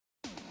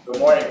Good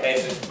morning,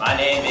 Pacers. My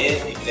name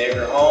is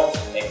Xavier Holmes,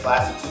 a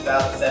class of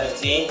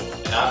 2017,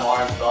 and I'm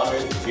Aaron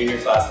Saunders, a junior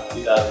class of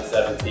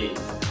 2017.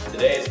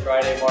 Today is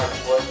Friday, March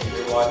 4th, and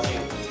you're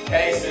watching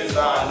Pacers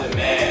on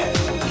Demand.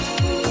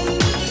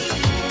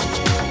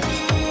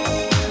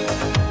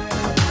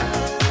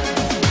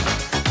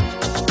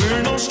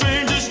 We're no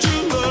strangers to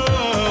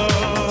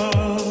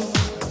love.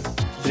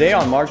 Today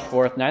on March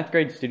 4th, 9th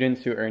grade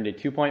students who earned a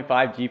 2.5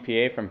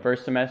 GPA from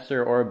first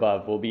semester or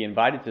above will be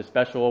invited to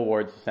special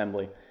awards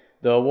assembly.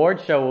 The award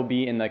show will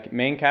be in the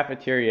main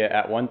cafeteria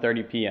at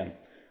 1:30 p.m.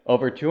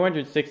 Over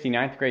 260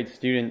 9th grade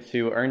students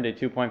who earned a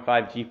 2.5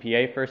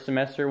 GPA first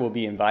semester will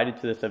be invited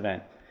to this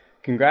event.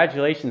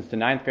 Congratulations to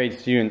 9th grade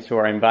students who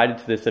are invited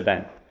to this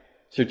event.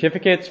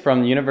 Certificates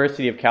from the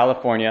University of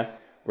California,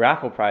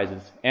 raffle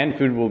prizes, and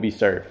food will be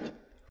served.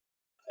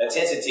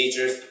 Attention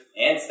teachers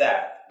and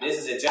staff. This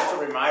is a gentle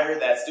reminder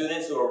that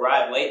students who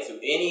arrive late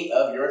to any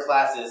of your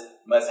classes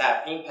must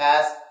have pink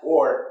pass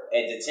or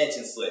a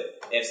detention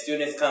slip. If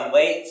students come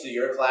late to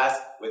your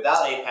class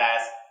without a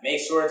pass,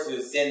 make sure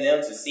to send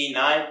them to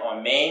C9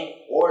 on Main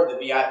or the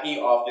VIP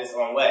office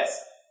on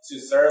West to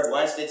serve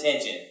lunch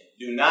detention.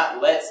 Do not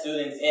let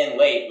students in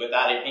late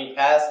without a pink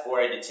pass or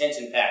a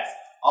detention pass.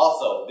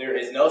 Also, there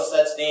is no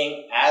such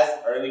thing as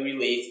early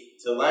release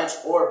to lunch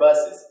or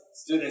buses.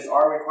 Students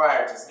are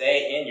required to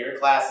stay in your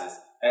classes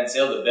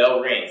until the bell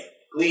rings.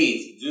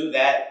 Please do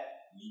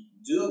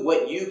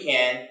what you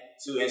can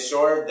to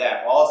ensure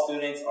that all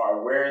students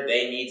are where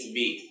they need to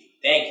be.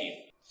 Thank you.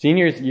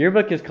 Seniors,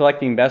 Yearbook is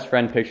collecting best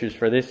friend pictures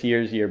for this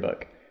year's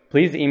yearbook.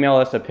 Please email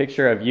us a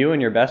picture of you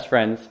and your best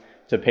friends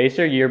to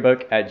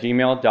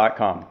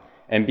paceryearbook@gmail.com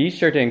and be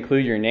sure to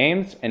include your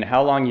names and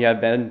how long you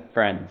have been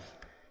friends.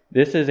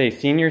 This is a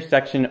senior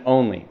section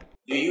only.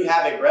 Do you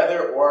have a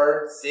brother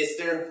or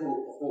sister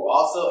who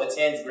also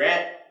attends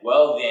Grant?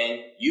 Well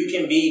then, you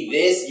can be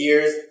this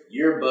year's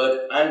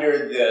yearbook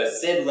under the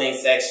sibling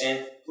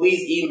section.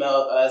 Please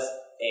email us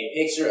a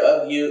picture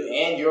of you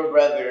and your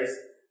brothers,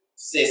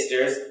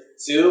 sisters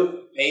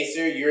to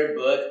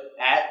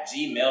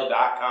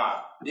paceryearbook@gmail.com.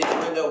 This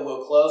window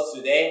will close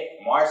today,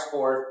 March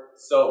 4th,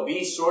 so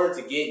be sure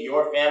to get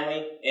your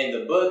family in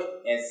the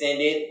book and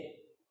send it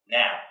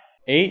now.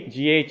 8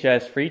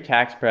 GHS Free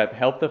Tax Prep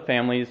help the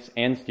families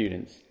and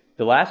students.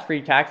 The last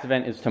free tax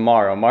event is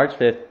tomorrow, March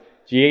 5th,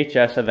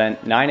 GHS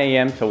event, 9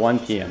 a.m. to 1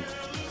 p.m.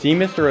 See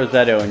Mr.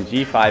 Rosetto in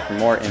G5 for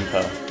more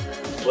info.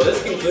 Well,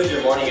 this concludes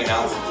your morning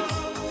announcements.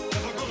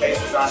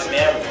 Pacers on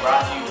Demand was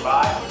brought to you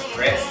by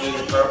Grant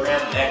Student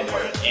Program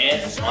Network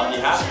and on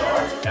behalf of the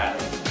Arts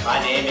Academy. My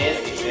name is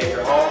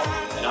Xavier Holmes,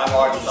 And I'm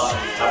Aaron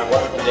Saunders. Have a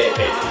wonderful day,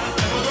 Pacers.